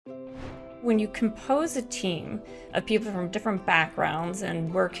When you compose a team of people from different backgrounds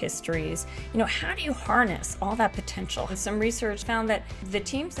and work histories, how do you harness all that potential? And some research found that the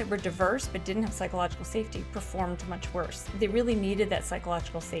teams that were diverse but didn't have psychological safety performed much worse. They really needed that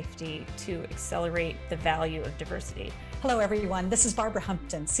psychological safety to accelerate the value of diversity. Hello, everyone. This is Barbara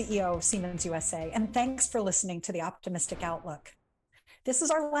Humpton, CEO of Siemens USA, and thanks for listening to The Optimistic Outlook. This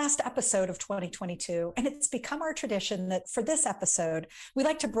is our last episode of 2022, and it's become our tradition that for this episode, we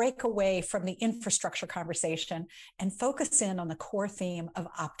like to break away from the infrastructure conversation and focus in on the core theme of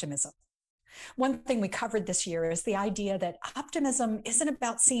optimism. One thing we covered this year is the idea that optimism isn't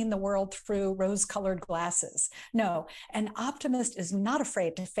about seeing the world through rose-colored glasses. No, an optimist is not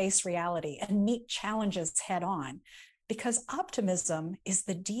afraid to face reality and meet challenges head on, because optimism is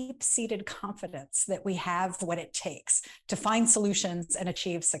the deep-seated confidence that we have what it takes to find solutions and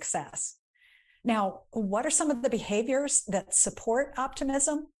achieve success. Now, what are some of the behaviors that support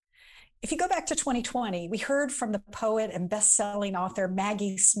optimism? If you go back to 2020, we heard from the poet and best-selling author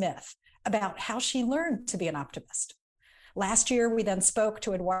Maggie Smith about how she learned to be an optimist. Last year, we then spoke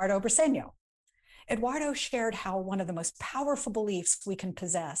to Eduardo Briceño. Eduardo shared how one of the most powerful beliefs we can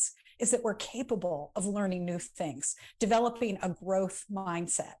possess is that we're capable of learning new things, developing a growth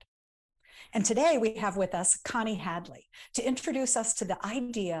mindset. And today we have with us Connie Hadley to introduce us to the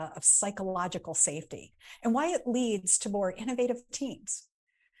idea of psychological safety and why it leads to more innovative teams.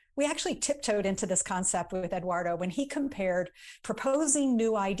 We actually tiptoed into this concept with Eduardo when he compared proposing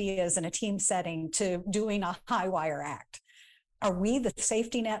new ideas in a team setting to doing a high wire act. Are we the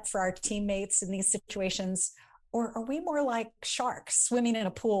safety net for our teammates in these situations? Or are we more like sharks swimming in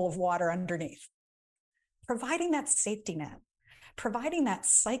a pool of water underneath? Providing that safety net, providing that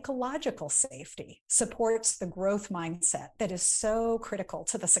psychological safety supports the growth mindset that is so critical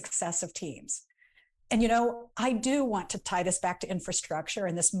to the success of teams. And I do want to tie this back to infrastructure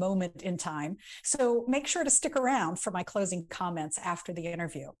in this moment in time, so make sure to stick around for my closing comments after the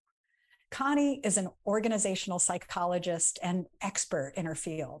interview. Connie is an organizational psychologist and expert in her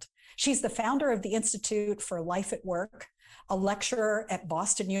field. She's the founder of the Institute for Life at Work, a lecturer at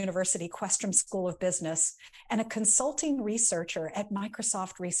Boston University Questrom School of Business, and a consulting researcher at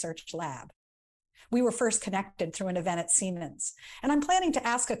Microsoft Research Lab. We were first connected through an event at Siemens, and I'm planning to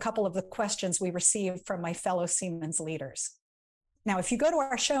ask a couple of the questions we received from my fellow Siemens leaders. Now, if you go to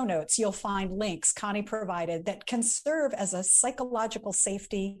our show notes, you'll find links Connie provided that can serve as a psychological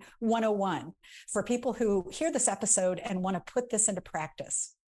safety 101 for people who hear this episode and want to put this into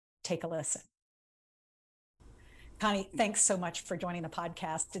practice. Take a listen. Connie, thanks so much for joining the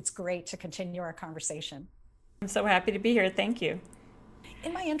podcast. It's great to continue our conversation. I'm so happy to be here. Thank you.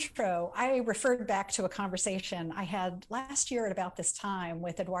 In my intro, I referred back to a conversation I had last year at about this time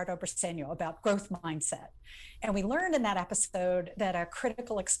with Eduardo Briceño about growth mindset. And we learned in that episode that a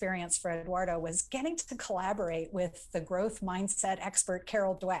critical experience for Eduardo was getting to collaborate with the growth mindset expert,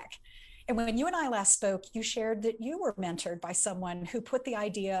 Carol Dweck. And when you and I last spoke, you shared that you were mentored by someone who put the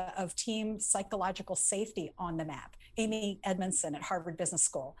idea of team psychological safety on the map, Amy Edmondson at Harvard Business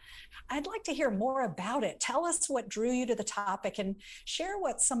School. I'd like to hear more about it. Tell us what drew you to the topic and share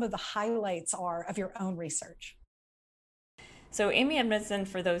what some of the highlights are of your own research. So Amy Edmondson,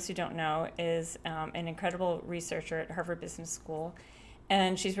 for those who don't know, is an incredible researcher at Harvard Business School.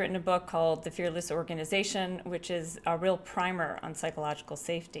 And she's written a book called The Fearless Organization, which is a real primer on psychological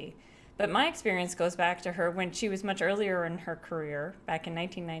safety. But my experience goes back to her when she was much earlier in her career, back in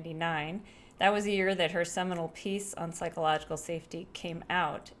 1999. That was the year that her seminal piece on psychological safety came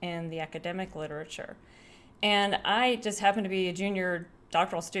out in the academic literature. And I just happened to be a junior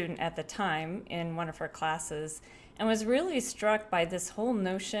doctoral student at the time in one of her classes and was really struck by this whole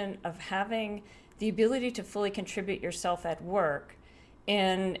notion of having the ability to fully contribute yourself at work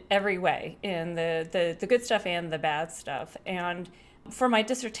in every way, in the good stuff and the bad stuff. And for my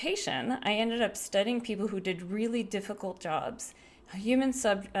dissertation, I ended up studying people who did really difficult jobs, human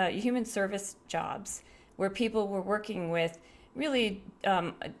service jobs, where people were working with really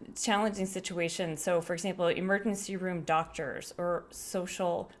challenging situations. So, for example, emergency room doctors or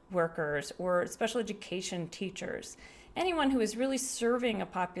social workers or special education teachers, anyone who was really serving a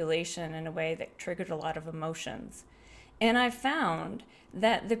population in a way that triggered a lot of emotions. And I found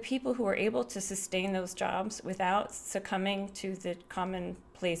that the people who were able to sustain those jobs without succumbing to the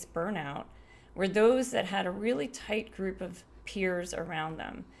commonplace burnout were those that had a really tight group of peers around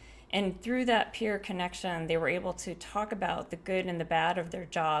them. And through that peer connection, they were able to talk about the good and the bad of their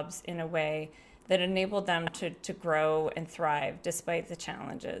jobs in a way that enabled them to grow and thrive despite the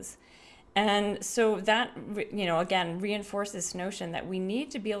challenges. And so that, again, reinforces this notion that we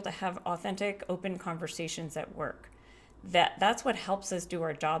need to be able to have authentic, open conversations at work. that's what helps us do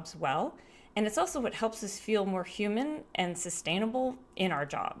our jobs well. And it's also what helps us feel more human and sustainable in our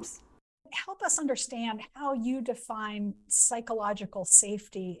jobs. Help us understand how you define psychological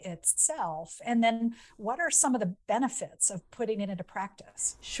safety itself, and then what are some of the benefits of putting it into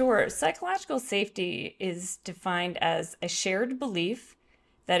practice? Sure. Psychological safety is defined as a shared belief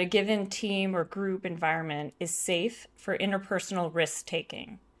that a given team or group environment is safe for interpersonal risk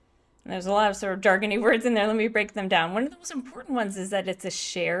taking. And there's a lot of sort of jargony words in there. Let me break them down. One of the most important ones is that it's a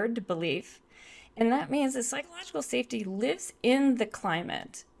shared belief. And that means that psychological safety lives in the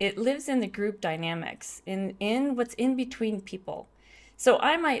climate. It lives in the group dynamics, in what's in between people. So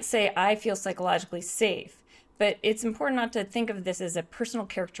I might say I feel psychologically safe, but it's important not to think of this as a personal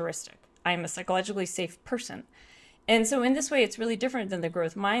characteristic. I'm a psychologically safe person. And so in this way, it's really different than the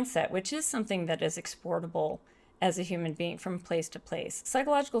growth mindset, which is something that is exportable as a human being from place to place.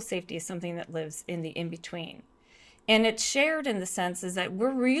 Psychological safety is something that lives in the in-between. And it's shared in the sense is that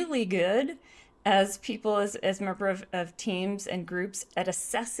we're really good as people, as member of teams and groups, at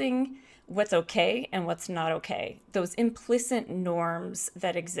assessing what's okay and what's not okay. Those implicit norms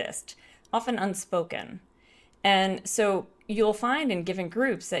that exist, often unspoken. And so you'll find in given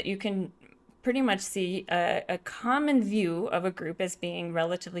groups that you can pretty much see a common view of a group as being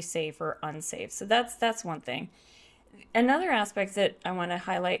relatively safe or unsafe. So that's one thing. Another aspect that I want to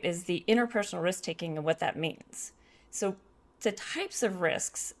highlight is the interpersonal risk taking and what that means. So the types of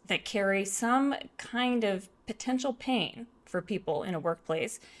risks that carry some kind of potential pain for people in a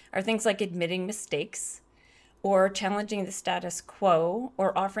workplace are things like admitting mistakes, or challenging the status quo,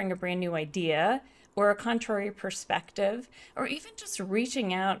 or offering a brand new idea, or a contrary perspective, or even just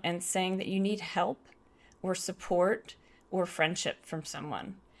reaching out and saying that you need help or support or friendship from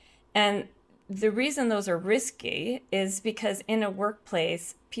someone. And the reason those are risky is because in a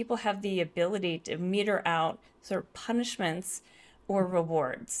workplace, people have the ability to meter out sort of punishments or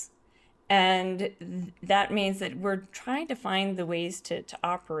rewards. And that means that we're trying to find the ways to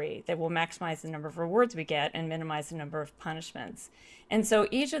operate that will maximize the number of rewards we get and minimize the number of punishments. And so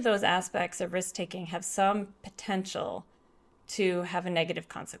each of those aspects of risk taking have some potential to have a negative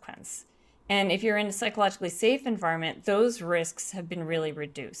consequence. And if you're in a psychologically safe environment, those risks have been really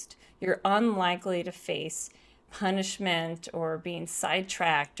reduced. You're unlikely to face punishment or being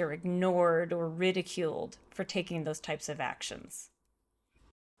sidetracked or ignored or ridiculed for taking those types of actions.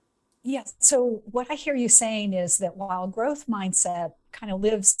 Yes. So what I hear you saying is that while growth mindset kind of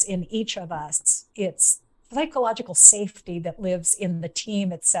lives in each of us, it's psychological safety that lives in the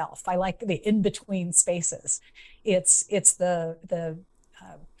team itself. I like the in-between spaces. It's the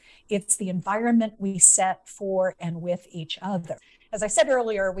environment we set for and with each other. As I said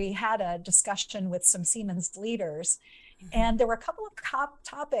earlier, we had a discussion with some Siemens leaders, and there were a couple of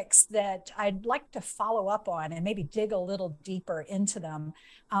topics that I'd like to follow up on and maybe dig a little deeper into them,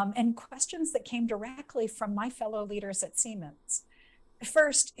 and questions that came directly from my fellow leaders at Siemens.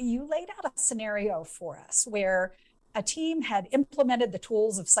 First, you laid out a scenario for us where a team had implemented the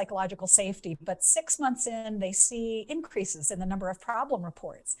tools of psychological safety, but 6 months in, they see increases in the number of problem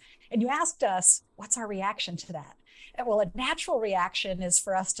reports. And you asked us, what's our reaction to that? Well, a natural reaction is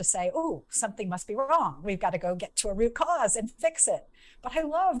for us to say, oh, something must be wrong. We've got to go get to a root cause and fix it. But I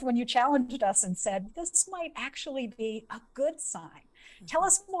loved when you challenged us and said, this might actually be a good sign. Tell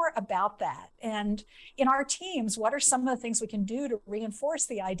us more about that. And in our teams, what are some of the things we can do to reinforce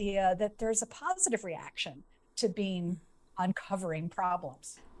the idea that there's a positive reaction to being uncovering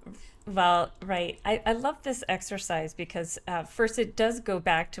problems? Well, right. I love this exercise because first it does go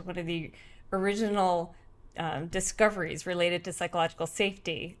back to one of the original discoveries related to psychological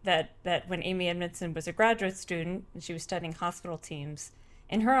safety that when Amy Edmondson was a graduate student and she was studying hospital teams,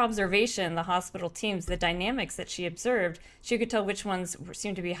 in her observation, the hospital teams, the dynamics that she observed, she could tell which ones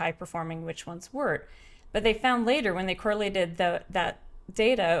seemed to be high performing, which ones weren't. But they found later when they correlated that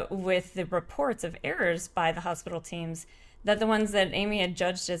data with the reports of errors by the hospital teams that the ones that Amy had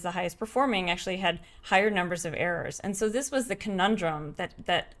judged as the highest performing actually had higher numbers of errors. And so this was the conundrum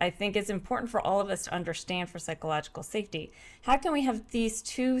that I think is important for all of us to understand for psychological safety. How can we have these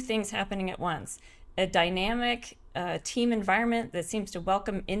two things happening at once? A dynamic team environment that seems to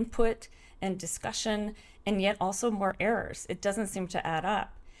welcome input and discussion, and yet also more errors. It doesn't seem to add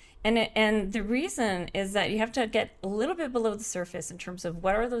up. And the reason is that you have to get a little bit below the surface in terms of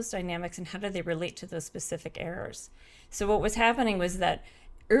what are those dynamics and how do they relate to those specific errors. So what was happening was that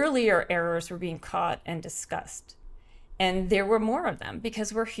earlier errors were being caught and discussed. And there were more of them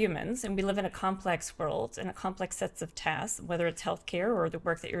because we're humans and we live in a complex world and a complex sets of tasks, whether it's healthcare or the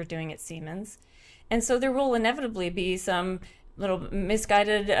work that you're doing at Siemens. And so there will inevitably be some little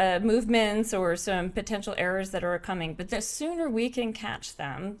misguided movements or some potential errors that are coming. But the sooner we can catch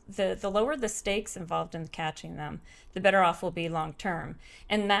them, the lower the stakes involved in catching them, the better off we'll be long term.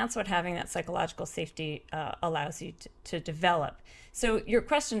 And that's what having that psychological safety allows you to develop. So your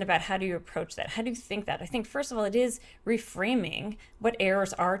question about how do you approach that? How do you think that? I think first of all, it is reframing what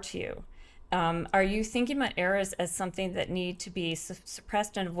errors are to you. Are you thinking about errors as something that need to be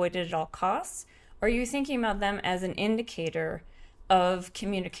suppressed and avoided at all costs? Or are you thinking about them as an indicator of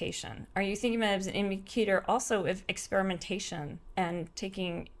communication? Are you thinking about it as an indicator also of experimentation and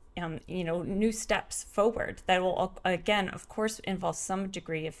taking new steps forward that will, again, of course, involve some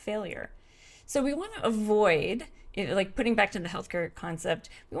degree of failure? So we want to avoid, like putting back to the healthcare concept,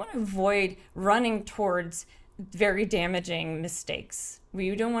 we want to avoid running towards very damaging mistakes.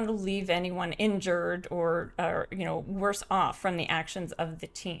 We don't want to leave anyone injured or worse off from the actions of the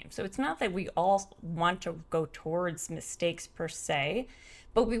team. So it's not that we all want to go towards mistakes per se,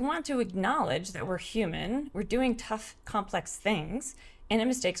 but we want to acknowledge that we're human, we're doing tough, complex things, and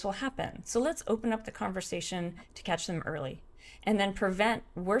mistakes will happen. So let's open up the conversation to catch them early and then prevent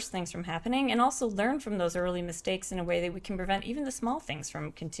worse things from happening, and also learn from those early mistakes in a way that we can prevent even the small things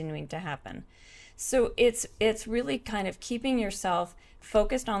from continuing to happen. So it's really kind of keeping yourself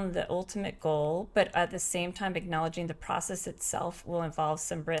focused on the ultimate goal, but at the same time acknowledging the process itself will involve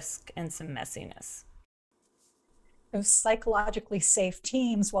some risk and some messiness. Those psychologically safe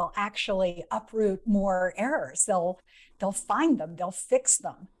teams will actually uproot more errors. They'll find them, they'll fix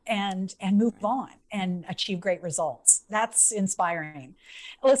them, and move on and achieve great results. That's inspiring.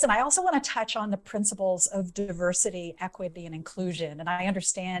 Listen, I also want to touch on the principles of diversity, equity, and inclusion. And I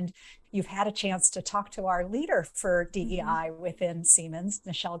understand you've had a chance to talk to our leader for DEI within Siemens,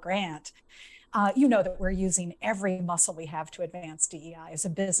 Michelle Grant. You know that we're using every muscle we have to advance DEI as a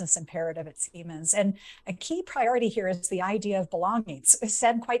business imperative at Siemens. And a key priority here is the idea of belonging.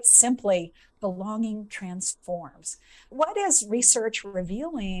 Said quite simply, belonging transforms. What is research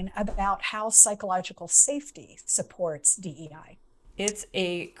revealing about how psychological safety supports DEI? It's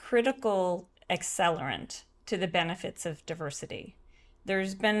a critical accelerant to the benefits of diversity.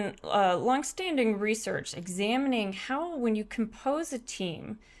 There's been longstanding research examining how, when you compose a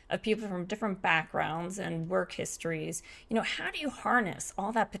team of people from different backgrounds and work histories, how do you harness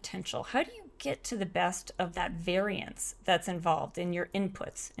all that potential? How do you get to the best of that variance that's involved in your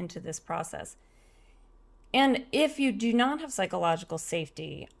inputs into this process? And if you do not have psychological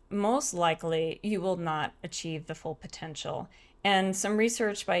safety, most likely you will not achieve the full potential. And some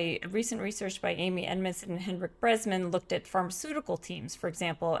recent research by Amy Edmondson and Henrik Bresman looked at pharmaceutical teams, for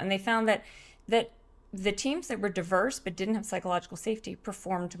example, and they found that the teams that were diverse but didn't have psychological safety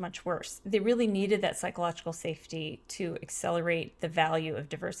performed much worse. They really needed that psychological safety to accelerate the value of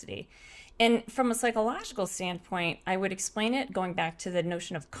diversity. And from a psychological standpoint, I would explain it going back to the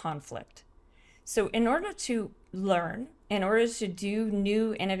notion of conflict. So in order to learn, in order to do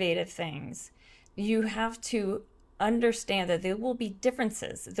new innovative things, you have to understand that there will be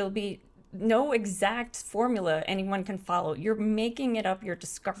differences. There'll be no exact formula anyone can follow. You're making it up, you're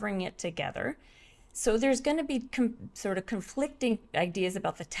discovering it together. So there's going to be sort of conflicting ideas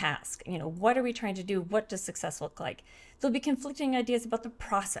about the task. What are we trying to do? What does success look like? There'll be conflicting ideas about the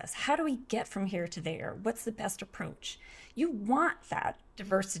process. How do we get from here to there? What's the best approach? You want that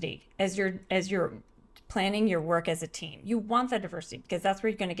diversity as you're planning your work as a team. You want that diversity because that's where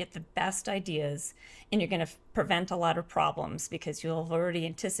you're going to get the best ideas, and you're going to prevent a lot of problems because you'll have already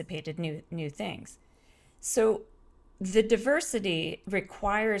anticipated new things. So the diversity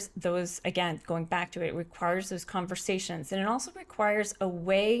requires those, again, going back to it, requires those conversations. And it also requires a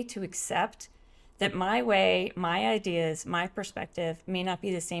way to accept that my way, my ideas, my perspective may not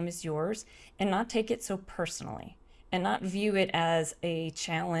be the same as yours, and not take it so personally and not view it as a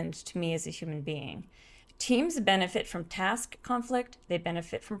challenge to me as a human being. Teams benefit from task conflict. They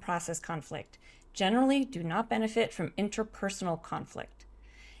benefit from process conflict. Generally do not benefit from interpersonal conflict.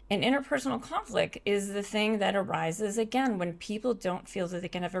 And interpersonal conflict is the thing that arises, again, when people don't feel that they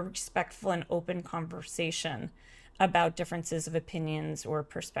can have a respectful and open conversation about differences of opinions or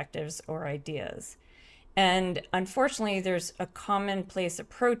perspectives or ideas. And unfortunately, there's a commonplace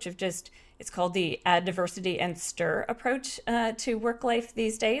approach of it's called the add diversity and stir approach to work life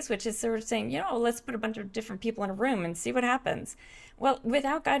these days, which is sort of saying, let's put a bunch of different people in a room and see what happens. Well,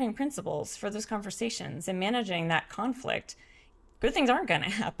 without guiding principles for those conversations and managing that conflict, good things aren't going to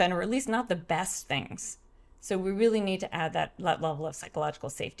happen, or at least not the best things. So we really need to add that level of psychological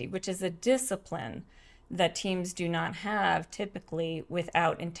safety, which is a discipline that teams do not have typically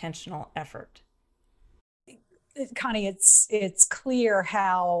without intentional effort. Connie, it's clear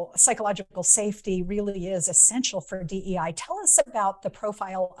how psychological safety really is essential for DEI. Tell us about the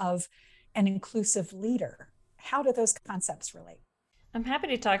profile of an inclusive leader. How do those concepts relate? I'm happy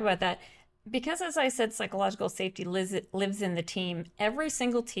to talk about that. Because, as I said, psychological safety lives in the team, every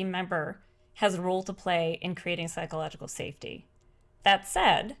single team member has a role to play in creating psychological safety. That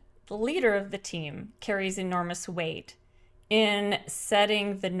said, the leader of the team carries enormous weight in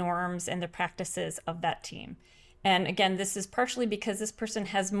setting the norms and the practices of that team. And again, this is partially because this person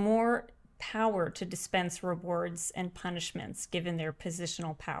has more power to dispense rewards and punishments given their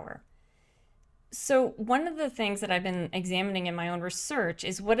positional power. So, one of the things that I've been examining in my own research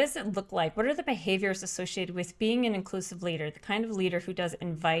is what does it look like? What are the behaviors associated with being an inclusive leader, the kind of leader who does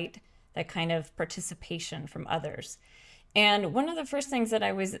invite that kind of participation from others? And one of the first things that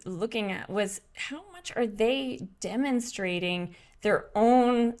I was looking at was how much are they demonstrating their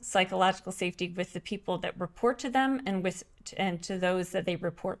own psychological safety with the people that report to them and to those that they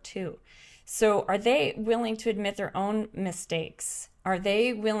report to. So are they willing to admit their own mistakes? Are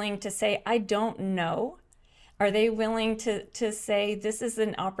they willing to say, I don't know? Are they willing to say, this is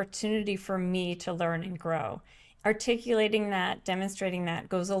an opportunity for me to learn and grow? Articulating that, demonstrating that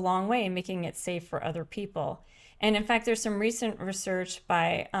goes a long way in making it safe for other people. And in fact, there's some recent research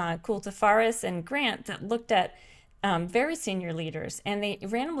by Kultafaris and Grant that looked at very senior leaders, and they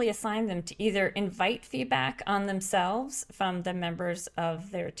randomly assigned them to either invite feedback on themselves from the members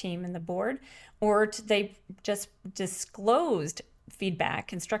of their team and the board, or they just disclosed feedback,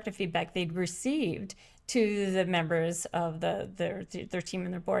 constructive feedback they'd received to the members of their team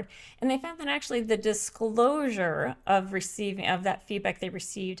and their board. And they found that actually the disclosure of that feedback they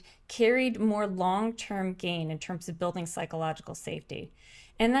received carried more long-term gain in terms of building psychological safety.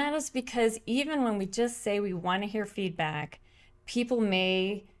 And that is because even when we just say we want to hear feedback, people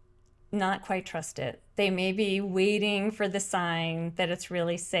may not quite trust it. They may be waiting for the sign that it's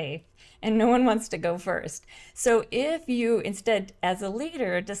really safe, and no one wants to go first. So if you instead, as a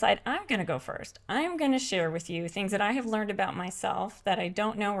leader, decide, I'm going to go first, I'm going to share with you things that I have learned about myself that I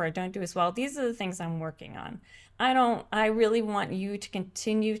don't know or I don't do as well. These are the things I'm working on. I really want you to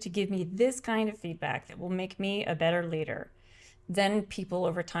continue to give me this kind of feedback that will make me a better leader. Then people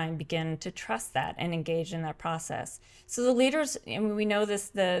over time begin to trust that and engage in that process. So the leaders, I mean, we know this,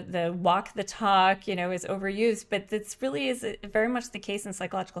 the walk the talk, is overused, but this really is very much the case in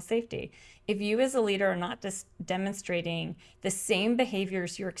psychological safety. If you as a leader are not just demonstrating the same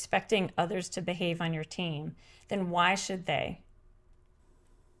behaviors you're expecting others to behave on your team, then why should they?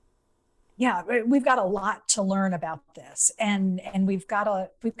 Yeah, we've got a lot to learn about this, and we've got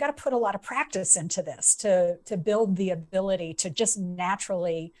to put a lot of practice into this to build the ability to just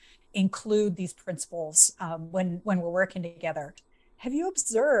naturally include these principles when we're working together. Have you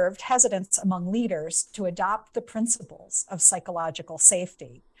observed hesitance among leaders to adopt the principles of psychological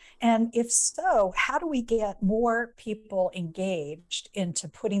safety? And if so, how do we get more people engaged into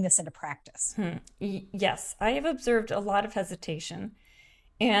putting this into practice? Yes, I have observed a lot of hesitation.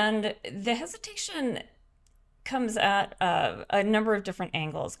 And the hesitation comes at a number of different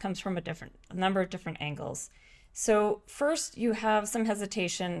angles, comes from a number of different angles. So first, you have some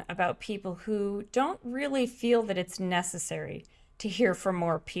hesitation about people who don't really feel that it's necessary to hear from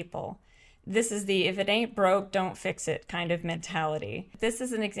more people. This is the if it ain't broke, don't fix it kind of mentality. This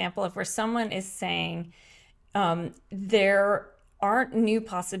is an example of where someone is saying there aren't new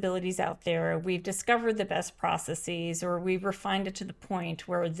possibilities out there. We've discovered the best processes, or we've refined it to the point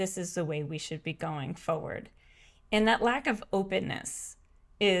where this is the way we should be going forward. And that lack of openness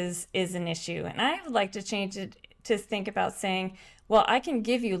is an issue. And I would like to change it to think about saying, well, I can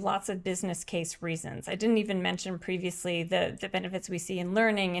give you lots of business case reasons. I didn't even mention previously the benefits we see in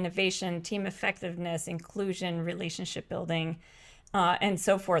learning, innovation, team effectiveness, inclusion, relationship building, and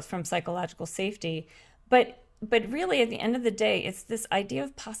so forth from psychological safety. But really, at the end of the day, it's this idea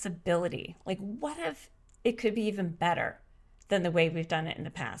of possibility. Like, what if it could be even better than the way we've done it in the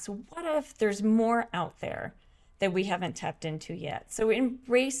past? What if there's more out there that we haven't tapped into yet? So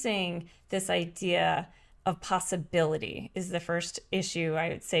embracing this idea of possibility is the first issue I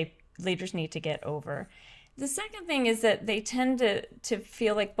would say leaders need to get over. The second thing is that they tend to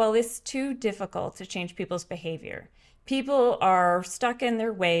feel like, well, it's too difficult to change people's behavior. People are stuck in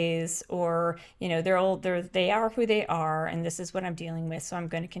their ways, or they are who they are, and this is what I'm dealing with, so I'm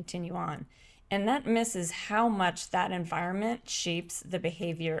going to continue on. And that misses how much that environment shapes the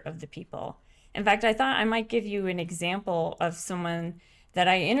behavior of the people. In fact, I thought I might give you an example of someone that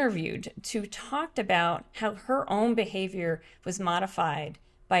I interviewed who talked about how her own behavior was modified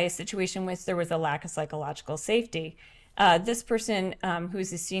by a situation where there was a lack of psychological safety. This person,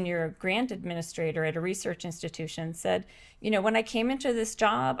 who's a senior grant administrator at a research institution, said, when I came into this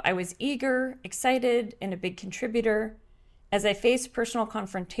job, I was eager, excited, and a big contributor. As I faced personal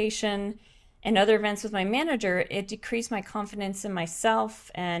confrontation and other events with my manager, it decreased my confidence in myself,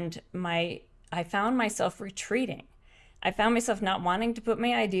 and I found myself retreating. I found myself not wanting to put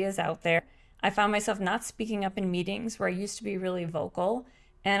my ideas out there. I found myself not speaking up in meetings where I used to be really vocal,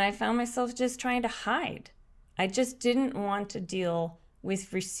 and I found myself just trying to hide. I just didn't want to deal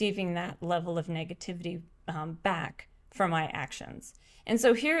with receiving that level of negativity back from my actions. And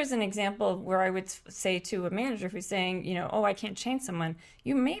so here is an example where I would say to a manager who's saying, oh, I can't change someone.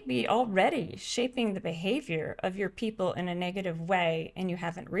 You may be already shaping the behavior of your people in a negative way, and you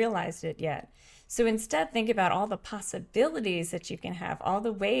haven't realized it yet. So instead, think about all the possibilities that you can have, all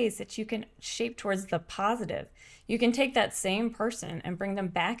the ways that you can shape towards the positive. You can take that same person and bring them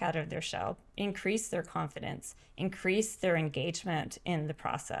back out of their shell, increase their confidence, increase their engagement in the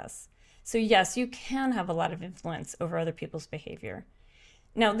process. So yes, you can have a lot of influence over other people's behavior.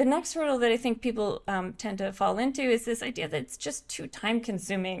 Now, the next hurdle that I think people tend to fall into is this idea that it's just too time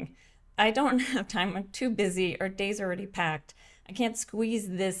consuming. I don't have time, I'm too busy, or days are already packed. I can't squeeze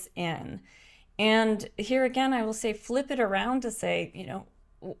this in. And here again, I will say, flip it around to say,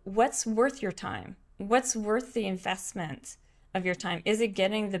 what's worth your time? What's worth the investment of your time? Is it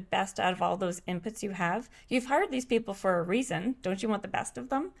getting the best out of all those inputs you have? You've hired these people for a reason. Don't you want the best of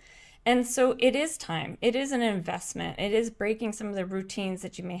them? And so it is time. It is an investment. It is breaking some of the routines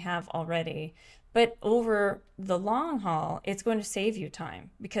that you may have already. But over the long haul, it's going to save you time.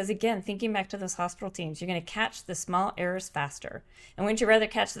 Because again, thinking back to those hospital teams, you're going to catch the small errors faster. And wouldn't you rather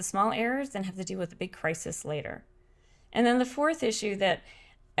catch the small errors than have to deal with a big crisis later? And then the fourth issue that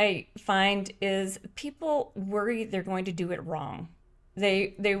I find is people worry they're going to do it wrong.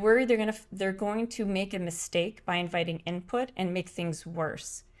 They worry they're going to make a mistake by inviting input and make things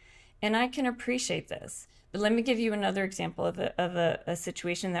worse. And I can appreciate this. But let me give you another example of a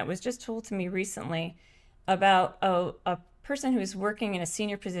situation that was just told to me recently about a person who's working in a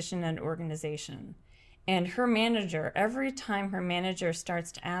senior position in an organization. And her manager, every time her manager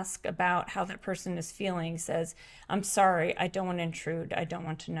starts to ask about how that person is feeling, says, I'm sorry, I don't want to intrude, I don't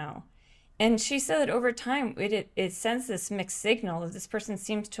want to know. And she said that over time, it sends this mixed signal that this person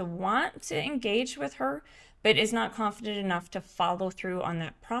seems to want to engage with her, but is not confident enough to follow through on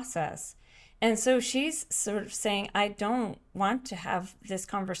that process. And so she's sort of saying, I don't want to have this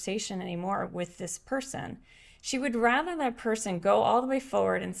conversation anymore with this person. She would rather that person go all the way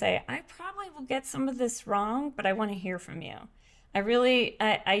forward and say, I probably will get some of this wrong, but I want to hear from you. I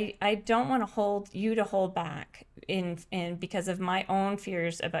don't want to hold back in because of my own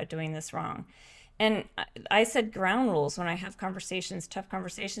fears about doing this wrong. And I said ground rules when I have conversations, tough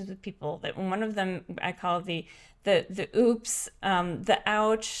conversations with people, that one of them I call the oops, the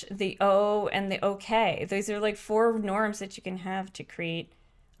ouch, the oh, and the okay. Those are like 4 norms that you can have to create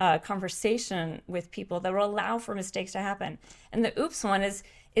a conversation with people that will allow for mistakes to happen. And the oops one is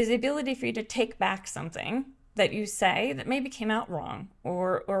the ability for you to take back something that you say that maybe came out wrong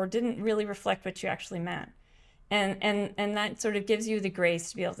or didn't really reflect what you actually meant. And that sort of gives you the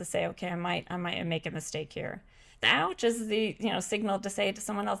grace to be able to say, okay, I might make a mistake here. The ouch is the signal to say to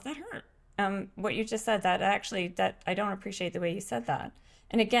someone else, that hurt. What you just said, that I don't appreciate the way you said that.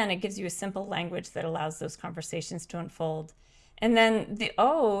 And again, it gives you a simple language that allows those conversations to unfold. And then the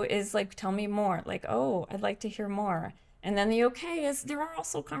O is like, tell me more. Like, oh, I'd like to hear more. And then the okay is there are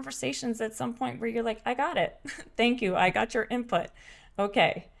also conversations at some point where you're like, I got it. Thank you. I got your input.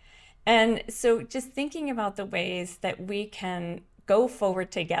 Okay. And so just thinking about the ways that we can go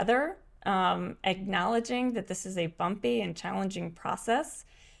forward together, acknowledging that this is a bumpy and challenging process,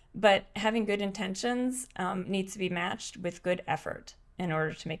 but having good intentions needs to be matched with good effort in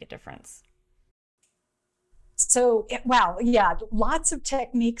order to make a difference. So, wow, yeah, lots of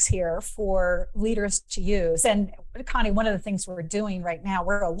techniques here for leaders to use. And Connie, one of the things we're doing right now,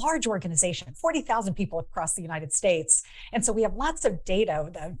 we're a large organization, 40,000 people across the United States. And so we have lots of data,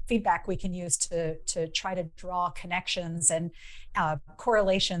 the feedback we can use to try to draw connections and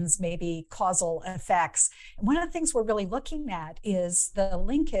correlations, maybe causal effects. And one of the things we're really looking at is the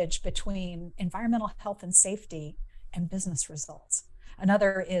linkage between environmental health and safety and business results.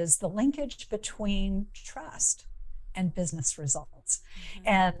 Another is the linkage between trust and business results. Mm-hmm.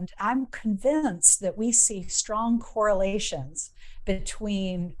 And I'm convinced that we see strong correlations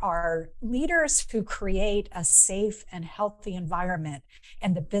between our leaders who create a safe and healthy environment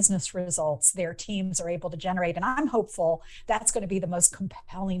and the business results their teams are able to generate. And I'm hopeful that's going to be the most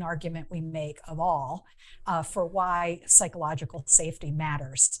compelling argument we make of all for why psychological safety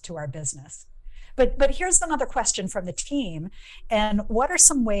matters to our business. But here's another question from the team. And what are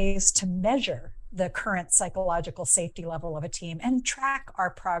some ways to measure the current psychological safety level of a team and track our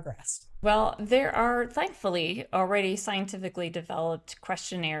progress? Well, there are thankfully already scientifically developed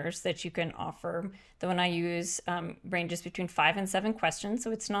questionnaires that you can offer. The one I use ranges between 5 and 7 questions,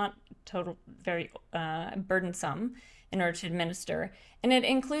 so it's not very burdensome in order to administer. And it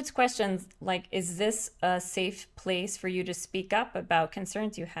includes questions like, is this a safe place for you to speak up about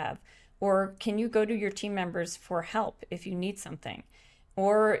concerns you have? Or can you go to your team members for help if you need something?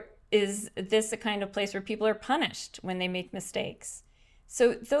 Or is this the kind of place where people are punished when they make mistakes?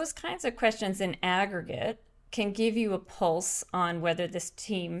 So those kinds of questions in aggregate can give you a pulse on whether this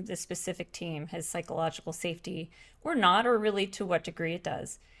specific team, has psychological safety or not, or really to what degree it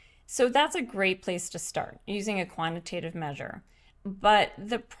does. So that's a great place to start, using a quantitative measure. But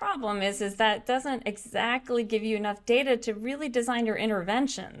the problem is that doesn't exactly give you enough data to really design your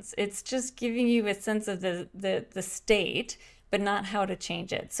interventions. It's just giving you a sense of the state, but not how to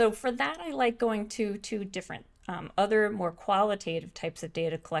change it. So for that, I like going to two different other more qualitative types of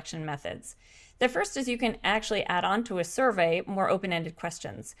data collection methods. The first is you can actually add on to a survey more open-ended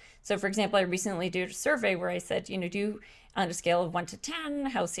questions. So for example, I recently did a survey where I said, on a scale of 1 to 10,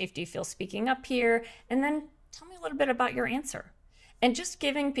 how safe do you feel speaking up here? And then tell me a little bit about your answer. And just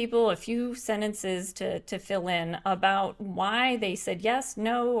giving people a few sentences to fill in about why they said yes,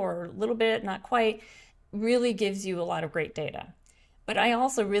 no, or a little bit, not quite, really gives you a lot of great data. But I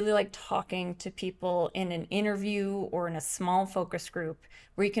also really like talking to people in an interview or in a small focus group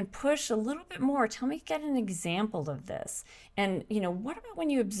where you can push a little bit more. Tell me, get an example of this. And, what about when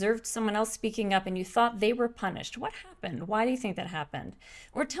you observed someone else speaking up and you thought they were punished? What happened? Why do you think that happened?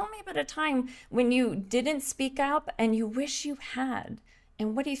 Or tell me about a time when you didn't speak up and you wish you had.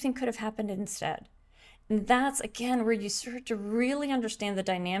 And what do you think could have happened instead? And that's, again, where you start to really understand the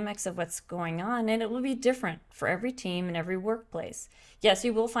dynamics of what's going on, and it will be different for every team and every workplace. Yes,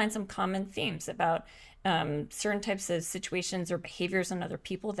 you will find some common themes about certain types of situations or behaviors in other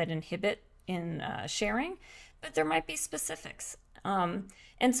people that inhibit in sharing, but there might be specifics.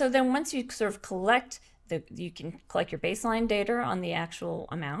 And so then once you sort of you can collect your baseline data on the actual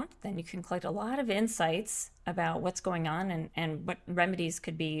amount, then you can collect a lot of insights about what's going on and what remedies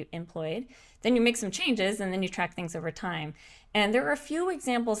could be employed. Then you make some changes and then you track things over time. And there are a few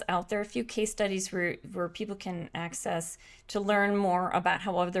examples out there, a few case studies where people can access to learn more about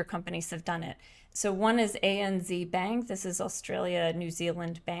how other companies have done it. So one is ANZ Bank. This is Australia, New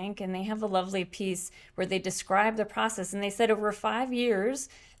Zealand Bank, and they have a lovely piece where they describe the process. And they said over 5 years,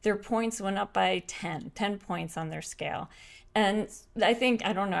 their points went up by 10 points on their scale. And I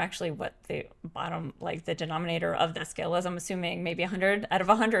don't know actually what the bottom, like the denominator of that scale was. I'm assuming maybe 100 out of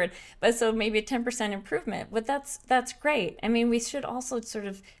 100, but so maybe a 10% improvement. But that's great. I mean, we should also sort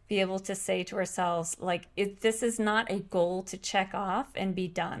of be able to say to ourselves, like, this is not a goal to check off and be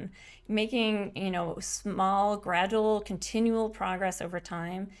done. Making, small, gradual, continual progress over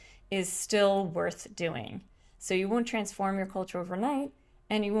time is still worth doing. So you won't transform your culture overnight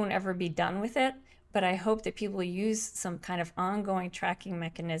and you won't ever be done with it. But I hope that people use some kind of ongoing tracking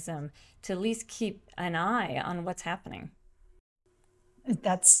mechanism to at least keep an eye on what's happening.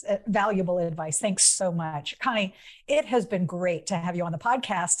 That's valuable advice. Thanks so much. Connie, it has been great to have you on the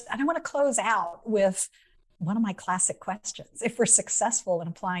podcast. And I want to close out with one of my classic questions. If we're successful in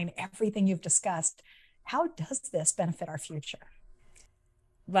applying everything you've discussed, how does this benefit our future?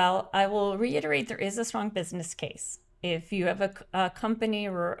 Well, I will reiterate, there is a strong business case. If you have a company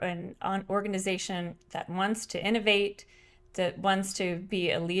or an organization that wants to innovate, that wants to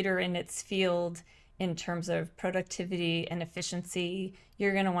be a leader in its field in terms of productivity and efficiency,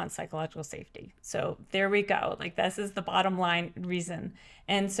 you're going to want psychological safety. So there we go. Like, this is the bottom line reason.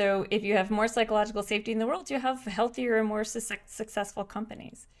 And so if you have more psychological safety in the world, you have healthier and more successful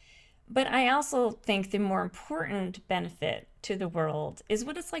companies. But I also think the more important benefit to the world is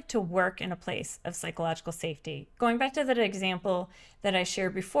what it's like to work in a place of psychological safety. Going back to that example that I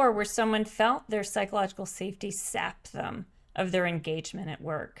shared before, where someone felt their psychological safety sap them of their engagement at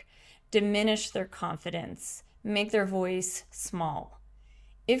work, diminish their confidence, make their voice small.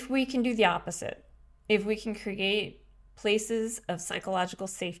 If we can do the opposite, if we can create places of psychological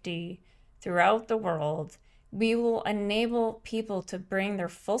safety throughout the world, we will enable people to bring their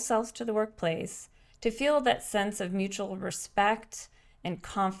full selves to the workplace, to feel that sense of mutual respect and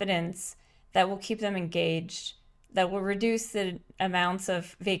confidence that will keep them engaged, that will reduce the amounts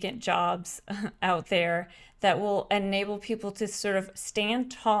of vacant jobs out there, that will enable people to sort of stand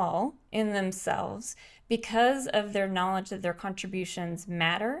tall in themselves because of their knowledge that their contributions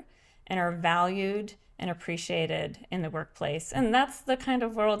matter and are valued and appreciated in the workplace. And that's the kind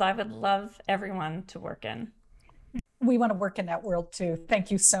of world I would love everyone to work in. We want to work in that world too.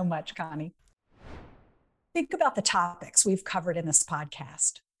 Thank you so much, Connie. Think about the topics we've covered in this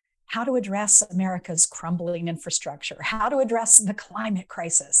podcast. How to address America's crumbling infrastructure, how to address the climate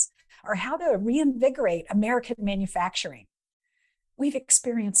crisis, or how to reinvigorate American manufacturing. We've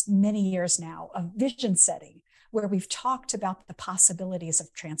experienced many years now of vision setting where we've talked about the possibilities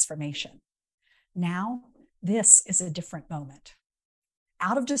of transformation. Now, this is a different moment.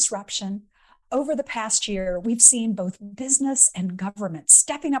 Out of disruption, over the past year, we've seen both business and government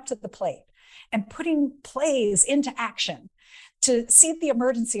stepping up to the plate and putting plays into action to see the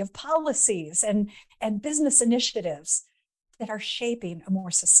emergence of policies and business initiatives that are shaping a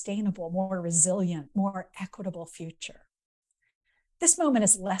more sustainable, more resilient, more equitable future. This moment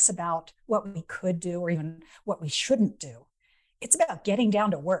is less about what we could do or even what we shouldn't do. It's about getting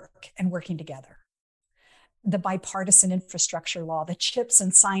down to work and working together. The Bipartisan Infrastructure Law, the CHIPS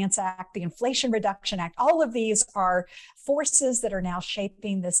and Science Act, the Inflation Reduction Act, all of these are forces that are now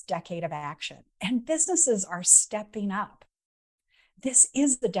shaping this decade of action. And businesses are stepping up. This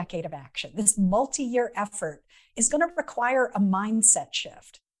is the decade of action. This multi-year effort is going to require a mindset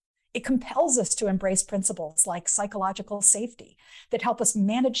shift. It compels us to embrace principles like psychological safety that help us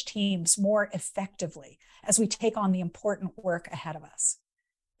manage teams more effectively as we take on the important work ahead of us.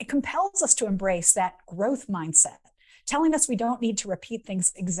 It compels us to embrace that growth mindset, telling us we don't need to repeat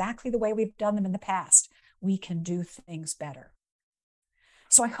things exactly the way we've done them in the past. We can do things better.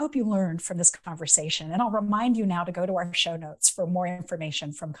 So I hope you learned from this conversation, and I'll remind you now to go to our show notes for more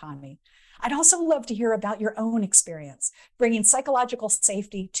information from Connie. I'd also love to hear about your own experience bringing psychological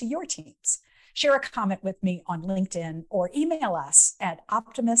safety to your teams. Share a comment with me on LinkedIn or email us at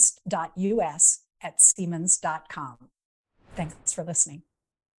optimist.us@siemens.com. Thanks for listening.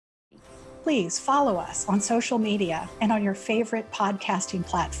 Please follow us on social media and on your favorite podcasting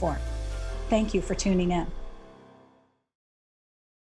platform. Thank you for tuning in.